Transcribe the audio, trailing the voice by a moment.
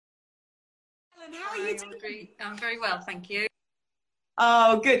And how are you doing? I'm very well, thank you.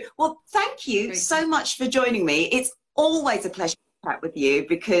 Oh, good. Well, thank you so much for joining me. It's always a pleasure to chat with you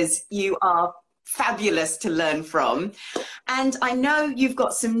because you are fabulous to learn from. And I know you've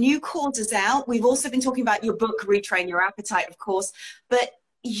got some new causes out. We've also been talking about your book, Retrain Your Appetite, of course, but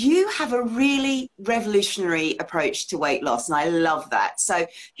you have a really revolutionary approach to weight loss, and I love that. So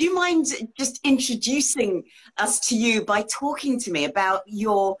do you mind just introducing us to you by talking to me about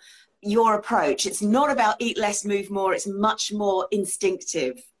your approach? It's not about eat less, move more. It's much more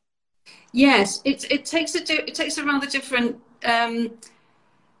instinctive. Yes, it takes a rather different a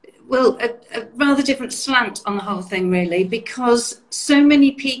rather different slant on the whole thing, really, because so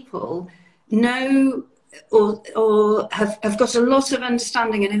many people know or have got a lot of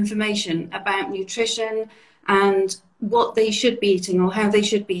understanding and information about nutrition and what they should be eating or how they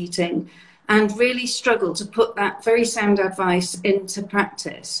should be eating, and really struggle to put that very sound advice into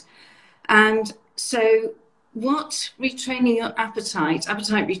practice. And so what retraining your appetite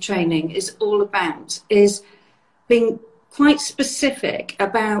retraining is all about is being quite specific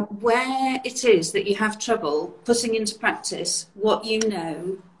about where it is that you have trouble putting into practice what you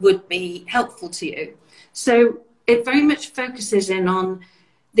know would be helpful to you. So it very much focuses in on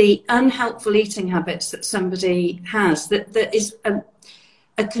the unhelpful eating habits that somebody has that is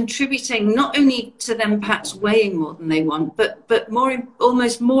are contributing not only to them perhaps weighing more than they want, but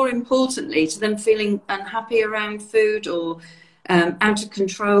almost more importantly to them feeling unhappy around food, or out of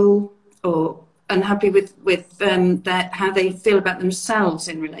control, or unhappy with how they feel about themselves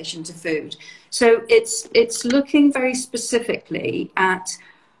in relation to food. So it's looking very specifically at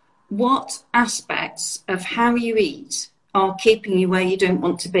what aspects of how you eat are keeping you where you don't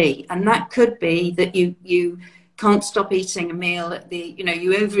want to be. And that could be that you can't stop eating a meal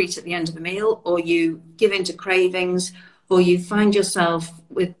you overeat at the end of the meal, or you give in to cravings, or you find yourself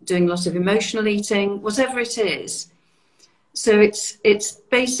with doing lots of emotional eating, whatever it is. So it's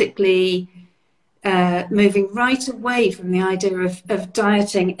basically moving right away from the idea of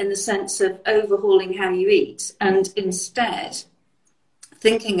dieting in the sense of overhauling how you eat, and instead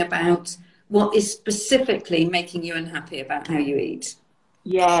thinking about what is specifically making you unhappy about how you eat.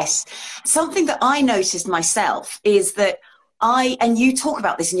 Yes. Something that I noticed myself is that and you talk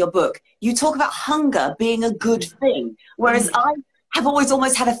about this in your book, you talk about hunger being a good thing, whereas I have always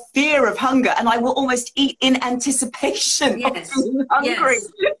almost had a fear of hunger, and I will almost eat in anticipation of being hungry.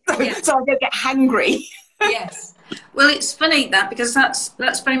 Yes. So I don't get hangry. Yes. Well, it's funny because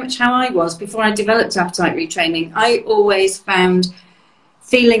that's very much how I was before I developed appetite retraining. I always found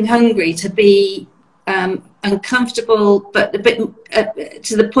feeling hungry to be uncomfortable, but a bit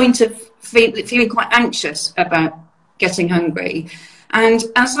to the point of feeling quite anxious about getting hungry. And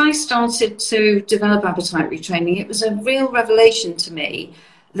as I started to develop appetite retraining, it was a real revelation to me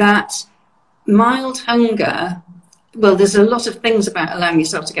that mild hunger, well, there's a lot of things about allowing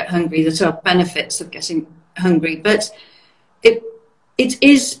yourself to get hungry that are benefits of getting hungry, but it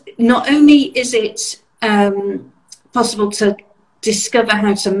is not only is it possible to discover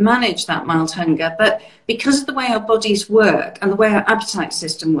how to manage that mild hunger, but because of the way our bodies work and the way our appetite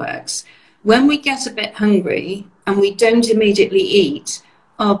system works, when we get a bit hungry and we don't immediately eat,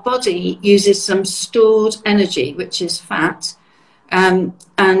 our body uses some stored energy, which is fat, and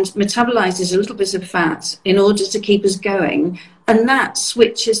metabolizes a little bit of fat in order to keep us going, and that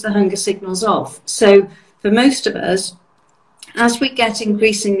switches the hunger signals off. So for most of us, as we get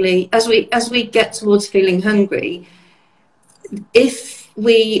towards feeling hungry, if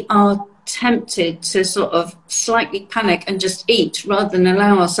we are tempted to sort of slightly panic and just eat rather than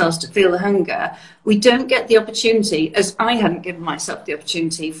allow ourselves to feel the hunger, we don't get the opportunity, as I hadn't given myself the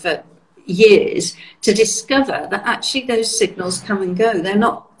opportunity for years, to discover that actually those signals come and go. They're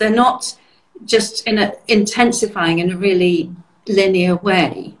not just intensifying in a really linear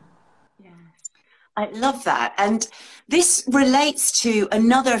way. Yeah. I love that. And this relates to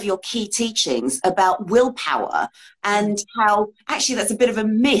another of your key teachings about willpower, and how actually that's a bit of a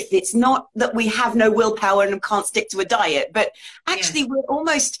myth. It's not that we have no willpower and can't stick to a diet, but actually we're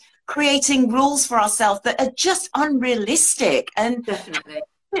almost creating rules for ourselves that are just unrealistic. And definitely a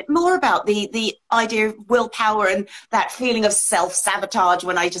bit more about the idea of willpower and that feeling of self-sabotage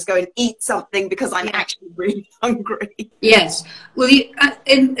when I just go and eat something because I'm actually really hungry. Yes. Well,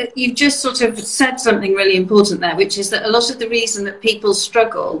 you've just sort of said something really important there, which is that a lot of the reason that people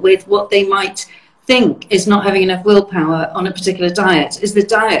struggle with what they might think is not having enough willpower on a particular diet is the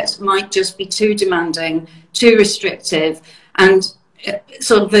diet might just be too demanding, too restrictive, and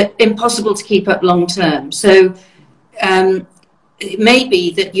sort of impossible to keep up long term. So it may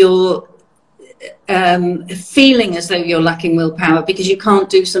be that you're feeling as though you're lacking willpower because you can't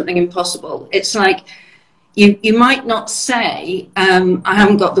do something impossible. It's like you might not say, I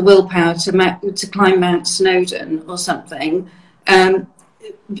haven't got the willpower to climb Mount Snowdon or something. It'd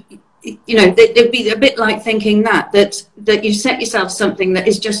be a bit like thinking that you set yourself something that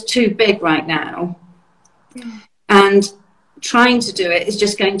is just too big right now, and trying to do it is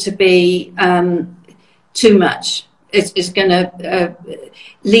just going to be too much. It's going to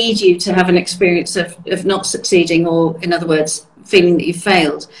lead you to have an experience of not succeeding, or, in other words, feeling that you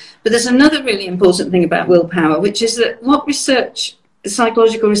failed. But there's another really important thing about willpower, which is that what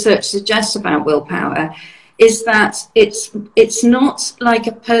psychological research suggests about willpower is that it's not like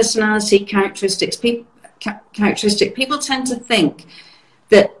a personality characteristic. People tend to think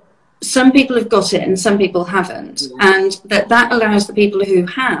that some people have got it and some people haven't, and that allows the people who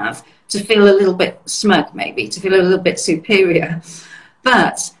have to feel a little bit smug, maybe, to feel a little bit superior.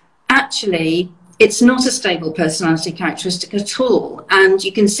 But actually, it's not a stable personality characteristic at all. And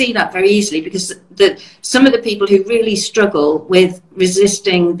you can see that very easily because some of the people who really struggle with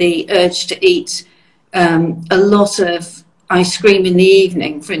resisting the urge to eat a lot of ice cream in the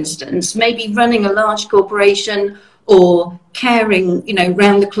evening, for instance, maybe running a large corporation or caring,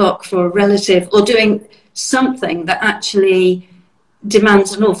 round the clock for a relative, or doing something that actually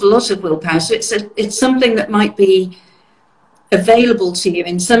demands an awful lot of willpower. So it's something that might be available to you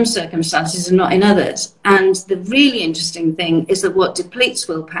in some circumstances and not in others. And the really interesting thing is that what depletes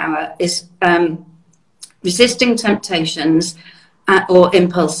willpower is resisting temptations or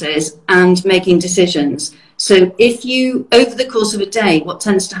impulses and making decisions. So if you, over the course of a day, what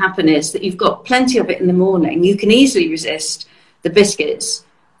tends to happen is that you've got plenty of it in the morning. You can easily resist the biscuits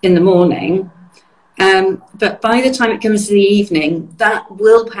in the morning. But by the time it comes to the evening, that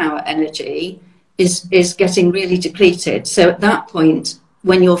willpower energy is getting really depleted. So at that point,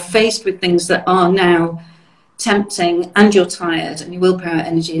 when you're faced with things that are now tempting and you're tired and your willpower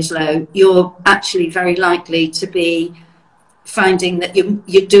energy is low, you're actually very likely to be finding that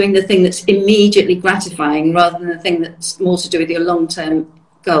you're doing the thing that's immediately gratifying rather than the thing that's more to do with your long-term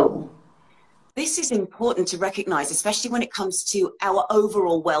goal. This is important to recognize, especially when it comes to our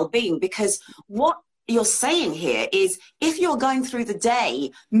overall well-being, because what you're saying here is if you're going through the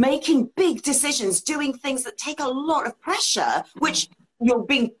day making big decisions, doing things that take a lot of pressure, which you're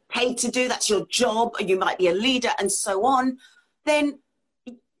being paid to do, that's your job, and you might be a leader and so on, then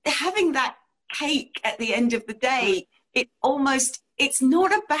having that cake at the end of the day, it's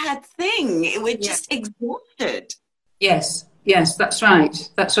not a bad thing. We're just exhausted. Yes, that's right.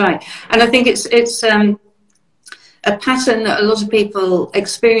 And I think it's a pattern that a lot of people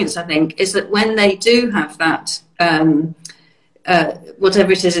experience, I think, is that when they do have that,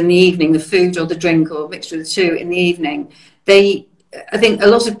 whatever it is in the evening, the food or the drink or mixture of the two in the evening, I think a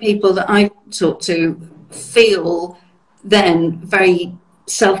lot of people that I talk to feel then very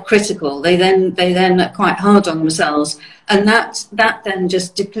self-critical. They then are quite hard on themselves, and that then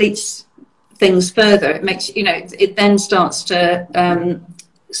just depletes things further. It makes, it then starts to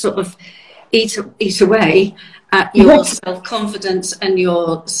sort of eat away at your self-confidence and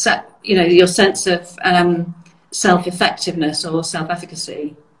your sense of self-effectiveness or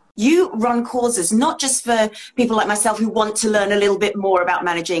self-efficacy. You run courses not just for people like myself who want to learn a little bit more about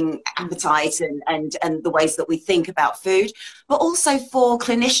managing appetite and the ways that we think about food, but also for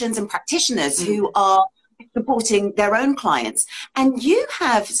clinicians and practitioners who are supporting their own clients. And you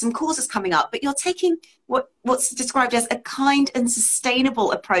have some courses coming up, but you're taking what's described as a kind and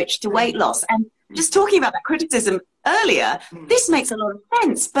sustainable approach to weight loss. And just talking about that criticism earlier, this makes a lot of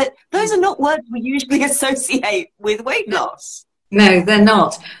sense, but those are not words we usually associate with weight loss. No, they're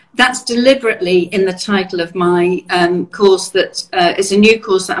not. That's deliberately in the title of my course. That it's a new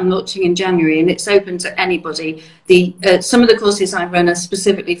course that I'm launching in January, and it's open to anybody. Some of the courses I run are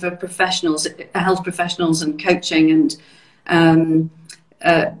specifically for professionals, health professionals, and coaching, and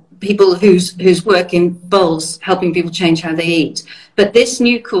people whose work involves helping people change how they eat. But this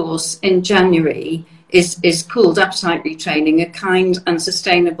new course in January is called Appetite Retraining: A Kind and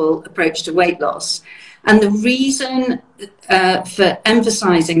Sustainable Approach to Weight Loss. And the reason for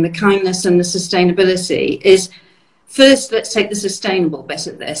emphasising the kindness and the sustainability is, first, let's take the sustainable bit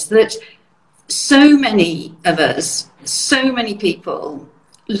of this, that so many of us, so many people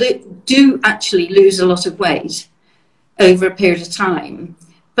do actually lose a lot of weight over a period of time,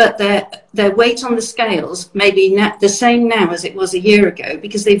 but their weight on the scales may be the same now as it was a year ago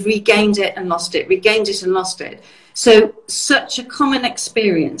because they've regained it and lost it, regained it and lost it. So such a common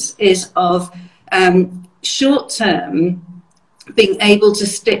experience is of short-term being able to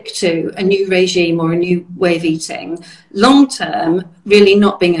stick to a new regime or a new way of eating. Long term, really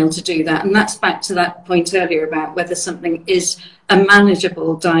not being able to do that. And that's back to that point earlier about whether something is a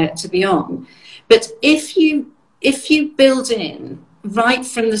manageable diet to be on. But if you build in right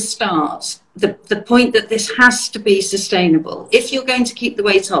from the start the point that this has to be sustainable, if you're going to keep the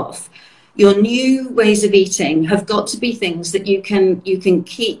weight off, your new ways of eating have got to be things that you can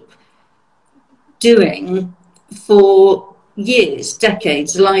keep doing for years,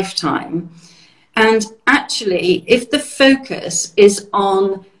 decades, a lifetime. And actually, if the focus is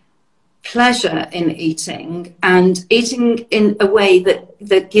on pleasure in eating and eating in a way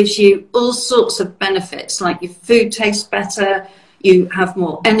that gives you all sorts of benefits, like your food tastes better, you have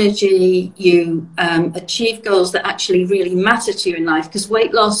more energy, you achieve goals that actually really matter to you in life, because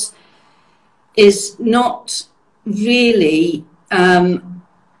weight loss is not really,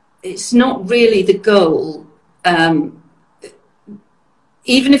 it's not really the goal.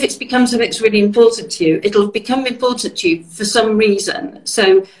 Even if it's become something that's really important to you, it'll become important to you for some reason.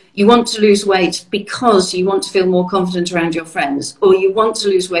 So you want to lose weight because you want to feel more confident around your friends, or you want to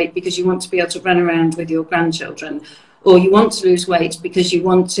lose weight because you want to be able to run around with your grandchildren, or you want to lose weight because you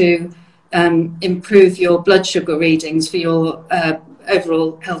want to improve your blood sugar readings for your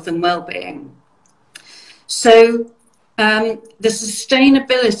overall health and well-being. So the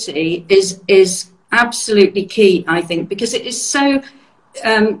sustainability is absolutely key, I think, because it is so...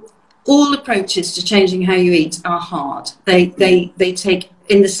 all approaches to changing how you eat are hard. They take,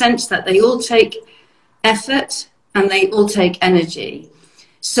 in the sense that they all take effort and they all take energy.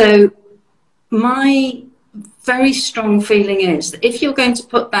 So my very strong feeling is that if you're going to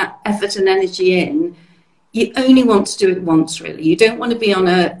put that effort and energy in, you only want to do it once, really. You don't want to be on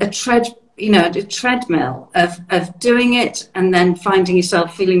a treadmill of doing it and then finding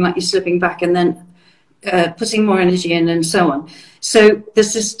yourself feeling like you're slipping back and then putting more energy in and so on. So the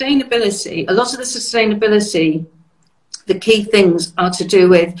sustainability, a lot of the sustainability, the key things are to do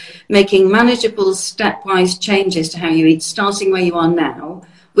with making manageable stepwise changes to how you eat, starting where you are now,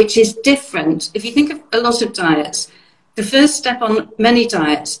 which is different. If you think of a lot of diets, the first step on many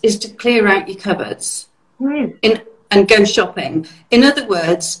diets is to clear out your cupboards and go shopping. In other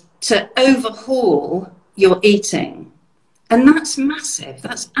words, to overhaul your eating. And that's massive.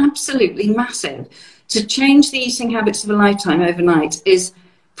 That's absolutely massive. To change the eating habits of a lifetime overnight is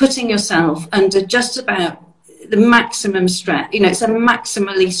putting yourself under just about the maximum stress. It's a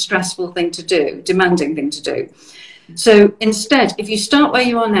maximally stressful thing to do, demanding thing to do. So instead, if you start where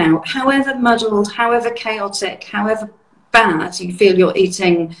you are now, however muddled, however chaotic, however bad you feel your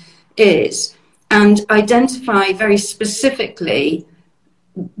eating is, and identify very specifically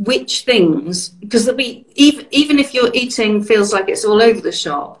which things, because there'll be, even if your eating feels like it's all over the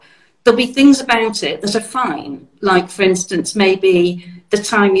shop, there'll be things about it that are fine. Like, for instance, maybe the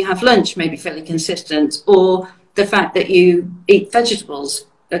time you have lunch may be fairly consistent, or the fact that you eat vegetables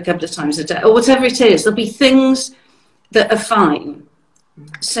a couple of times a day, or whatever it is. There'll be things that are fine.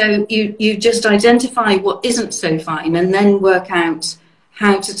 So you just identify what isn't so fine and then work out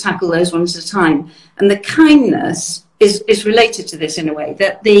how to tackle those ones at a time. And the kindness is related to this in a way,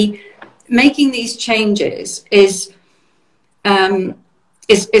 that the making these changes is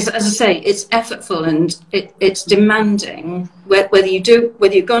as I say, it's effortful and it's demanding. Whether you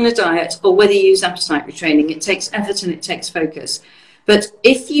go on a diet or whether you use appetite retraining, it takes effort and it takes focus. But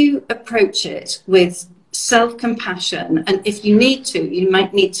if you approach it with self-compassion, and if you need to, you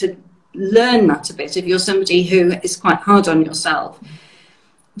might need to learn that a bit if you're somebody who is quite hard on yourself.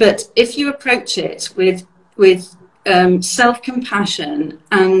 But if you approach it with self-compassion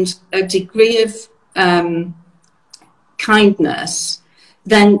and a degree of kindness,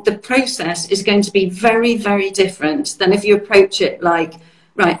 then the process is going to be very, very different than if you approach it like,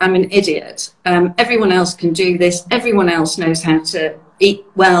 right, I'm an idiot. Everyone else can do this. Everyone else knows how to eat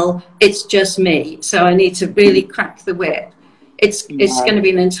well. It's just me. So I need to really crack the whip. It's going to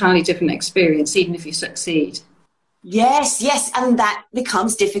be an entirely different experience, even if you succeed. Yes. And that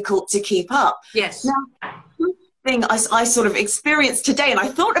becomes difficult to keep up. Yes. Now, thing I sort of experienced today, and I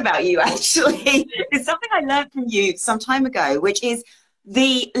thought about you actually, is something I learned from you some time ago, which is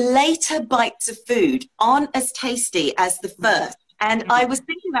the later bites of food aren't as tasty as the first. And I was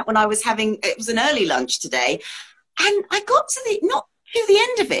thinking that when I was it was an early lunch today, and I got to not to the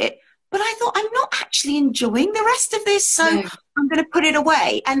end of it, but I thought, I'm not actually enjoying the rest of this, so no. I'm going to put it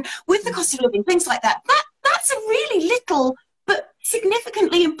away. And with the cost of living, things like that's a really little but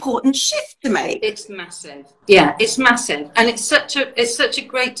significantly important shift to make. It's massive. Yeah, it's massive. And it's such a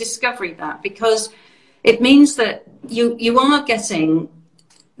great discovery, that, because it means that you are getting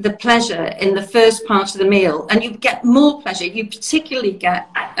the pleasure in the first part of the meal, and you get more pleasure. You particularly get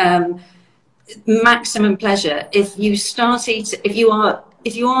maximum pleasure if you start eating. If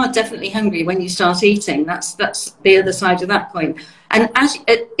you are definitely hungry when you start eating, that's the other side of that coin. And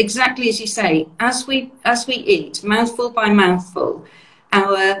exactly as you say, as we eat mouthful by mouthful,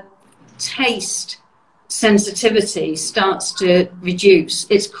 our taste sensitivity starts to reduce.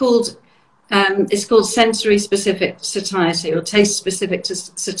 It's called sensory specific satiety, or taste specific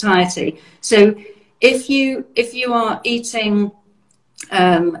satiety. So if you are eating,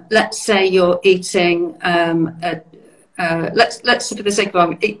 let's say you're eating, let's for the sake of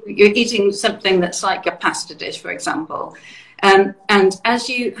argument, you're eating something that's like a pasta dish, for example. And as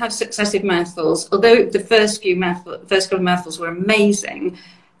you have successive mouthfuls, although the first couple of mouthfuls were amazing,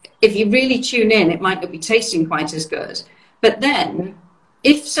 if you really tune in, it might not be tasting quite as good. But then,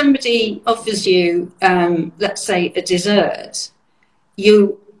 if somebody offers you, let's say, a dessert,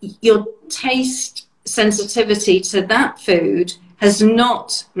 your taste sensitivity to that food has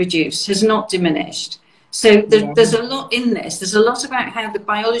not reduced, has not diminished. So there's a lot in this. There's a lot about how the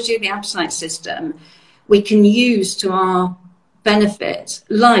biology of the appetite system we can use to our benefit,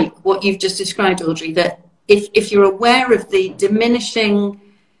 like what you've just described, Audrey, that if you're aware of the diminishing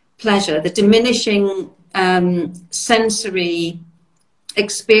pleasure, the diminishing sensory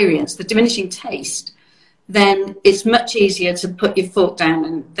experience, the diminishing taste, then it's much easier to put your fork down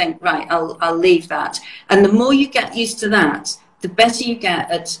and think, right, I'll leave that. And the more you get used to that, the better you get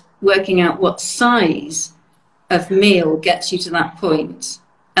at working out what size of meal gets you to that point,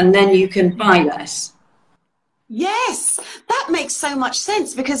 and then you can buy less. Yes, that makes so much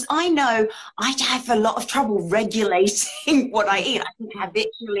sense, because I know I'd have a lot of trouble regulating what I eat. I think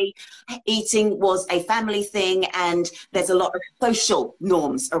habitually eating was a family thing, and there's a lot of social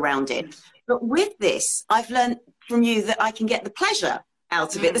norms around it. But with this, I've learned from you that I can get the pleasure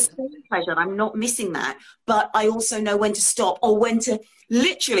out of it, the same pleasure, and I'm not missing that. But I also know when to stop, or when to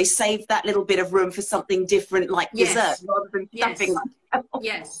literally save that little bit of room for something different, like dessert, rather than stuffing myself.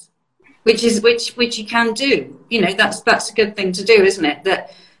 Yes. Which you can do. You know, that's a good thing to do, isn't it?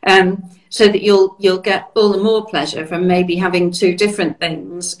 That so that you'll get all the more pleasure from maybe having two different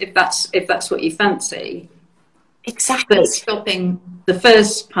things, if that's what you fancy. Exactly. But stopping the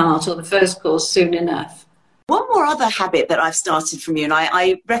first part or the first course soon enough. One more other habit that I've started from you, and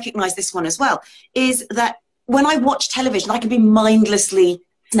I recognise this one as well, is that when I watch television, I can be mindlessly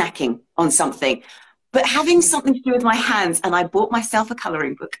snacking on something. But having something to do with my hands, and I bought myself a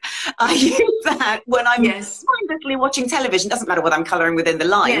colouring book. I use that when I'm mindlessly watching television. Doesn't matter what I'm colouring within the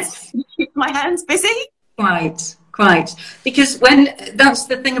lines. Keep my hands busy. Quite. Because that's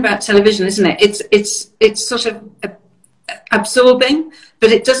the thing about television, isn't it? It's sort of absorbing,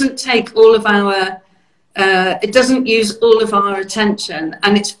 but it doesn't take all of our. It doesn't use all of our attention,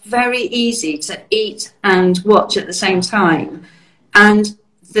 and it's very easy to eat and watch at the same time. And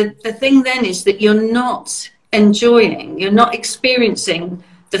the thing then is that you're not experiencing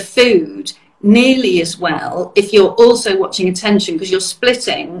the food nearly as well if you're also watching attention, because you're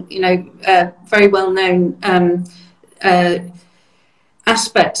splitting, very well known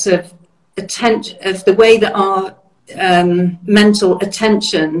aspects of attention, of the way that our mental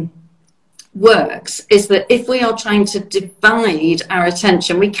attention works, is that if we are trying to divide our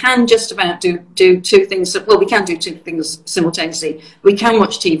attention, we can just about do two things. Well, we can do two things simultaneously. We can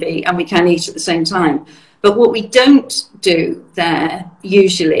watch TV and we can eat at the same time. But what we don't do there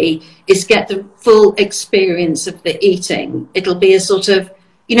usually is get the full experience of the eating. It'll be a sort of,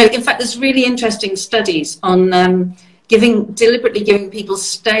 in fact, there's really interesting studies on deliberately giving people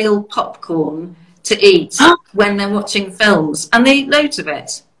stale popcorn to eat when they're watching films, and they eat loads of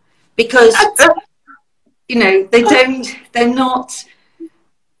it. Because, they're not,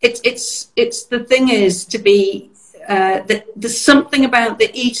 it's the thing is to be, there's something about the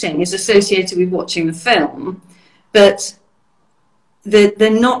eating is associated with watching the film, but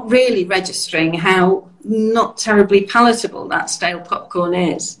they're not really registering how not terribly palatable that stale popcorn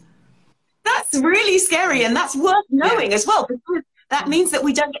is. That's really scary, and that's worth knowing as well, because that means that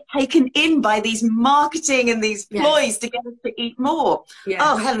we don't get taken in by these marketing and these ploys to get us to eat more. Yes.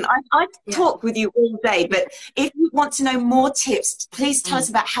 Oh, Helen, I talk with you all day, but if you want to know more tips, please tell us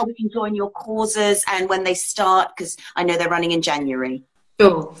about how we can join your courses and when they start, because I know they're running in January.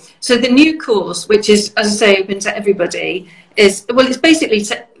 Sure. So the new course, which is, as I say, open to everybody, it's basically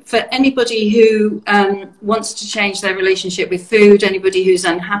for anybody who wants to change their relationship with food, anybody who's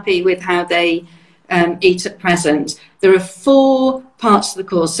unhappy with how they eat at present. There are 4 parts of the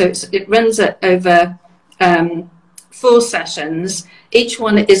course, so it runs over 4 sessions. Each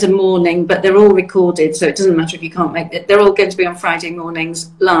one is a morning, but they're all recorded, so it doesn't matter if you can't make it. They're all going to be on Friday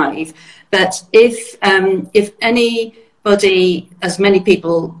mornings live. But if anybody, as many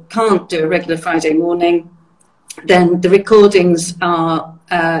people, can't do a regular Friday morning, then the recordings are,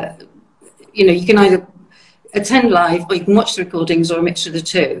 you can either attend live or you can watch the recordings, or a mixture of the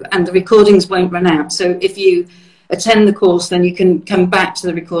two, and the recordings won't run out. So if you attend the course, then you can come back to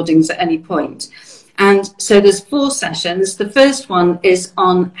the recordings at any point. And so there's 4 sessions. The first one is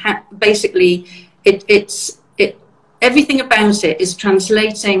on basically everything about it is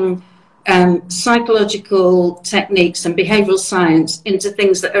translating psychological techniques and behavioral science into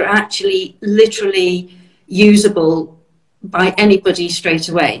things that are actually literally usable by anybody straight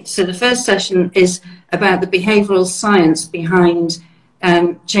away. So the first session is about the behavioral science behind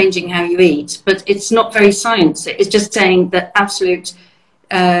changing how you eat, but it's not very science. It's just saying that absolute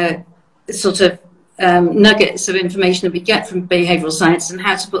nuggets of information that we get from behavioral science and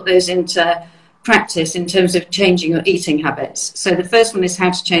how to put those into practice in terms of changing your eating habits. So the first one is how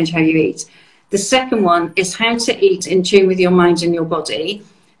to change how you eat. The second one is how to eat in tune with your mind and your body,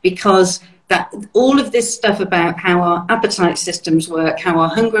 because that all of this stuff about how our appetite systems work, how our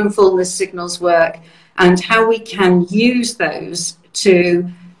hunger and fullness signals work, and how we can use those to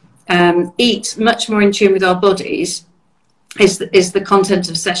eat much more in tune with our bodies is the content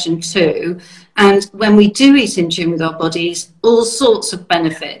of session 2. And when we do eat in tune with our bodies, all sorts of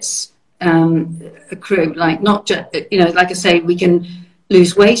benefits accrue. Like not just, like I say, we can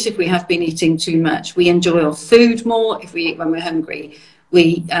lose weight if we have been eating too much. We enjoy our food more if we eat when we're hungry.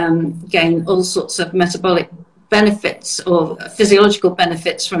 We gain all sorts of metabolic benefits or physiological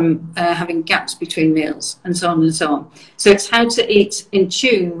benefits from having gaps between meals, and so on and so on. So it's how to eat in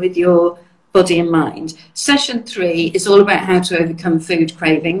tune with your body and mind. Session 3 is all about how to overcome food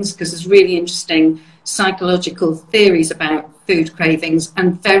cravings, because there's really interesting psychological theories about food cravings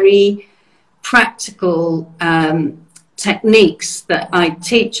and very practical techniques that I'll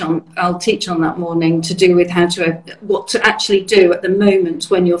teach on that morning, to do with what to actually do at the moment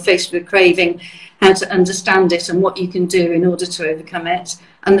when you're faced with a craving, how to understand it and what you can do in order to overcome it.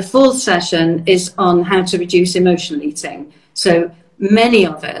 And the 4th session is on how to reduce emotional eating. So many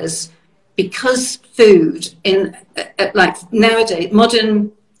of us, because food like nowadays,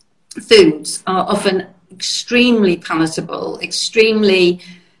 modern foods are often extremely palatable, extremely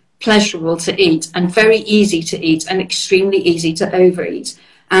pleasurable to eat, and very easy to eat, and extremely easy to overeat.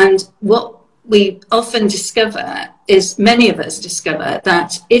 And what we often discover is, many of us discover,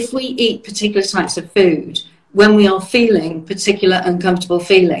 that if we eat particular types of food, when we are feeling particular uncomfortable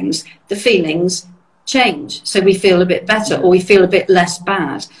feelings, the feelings change. So we feel a bit better, or we feel a bit less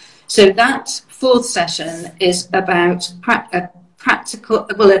bad. So that 4th session is about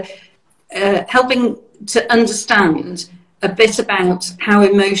helping to understand a bit about how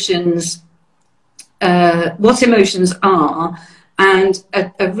emotions, what emotions are, and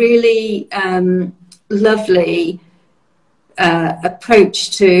a really lovely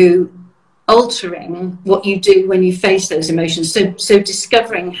approach to altering what you do when you face those emotions. So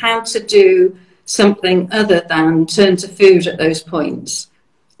discovering how to do something other than turn to food at those points.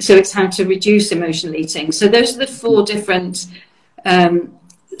 So it's how to reduce emotional eating. So those are the 4 different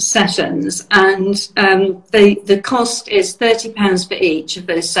sessions, and the cost is £30 for each of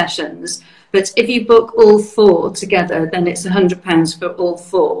those sessions. But if you book all 4 together, then it's £100 for all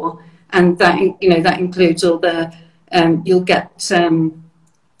 4, and that includes all the you'll get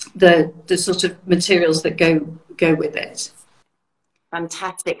the sort of materials that go with it.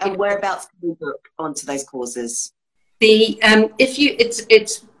 Fantastic. And whereabouts can we book onto those courses? There's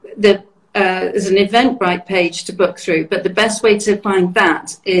an Eventbrite page to book through, but the best way to find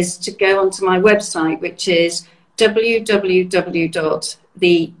that is to go onto my website, which is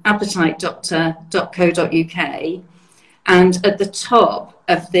www.theappetitedoctor.co.uk, and at the top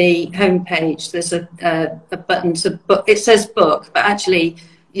of the homepage there's a button to book. It says book, but actually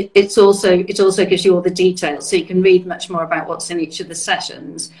it also gives you all the details, so you can read much more about what's in each of the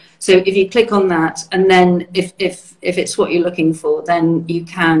sessions. So if you click on that, and then if it's what you're looking for, then you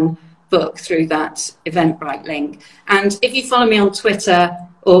can book through that Eventbrite link. And if you follow me on Twitter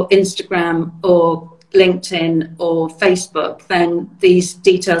or Instagram or LinkedIn or Facebook, then these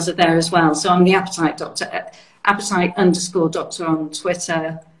details are there as well. So I'm the Appetite Doctor, appetite_doctor on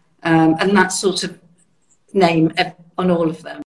Twitter, and that sort of name on all of them.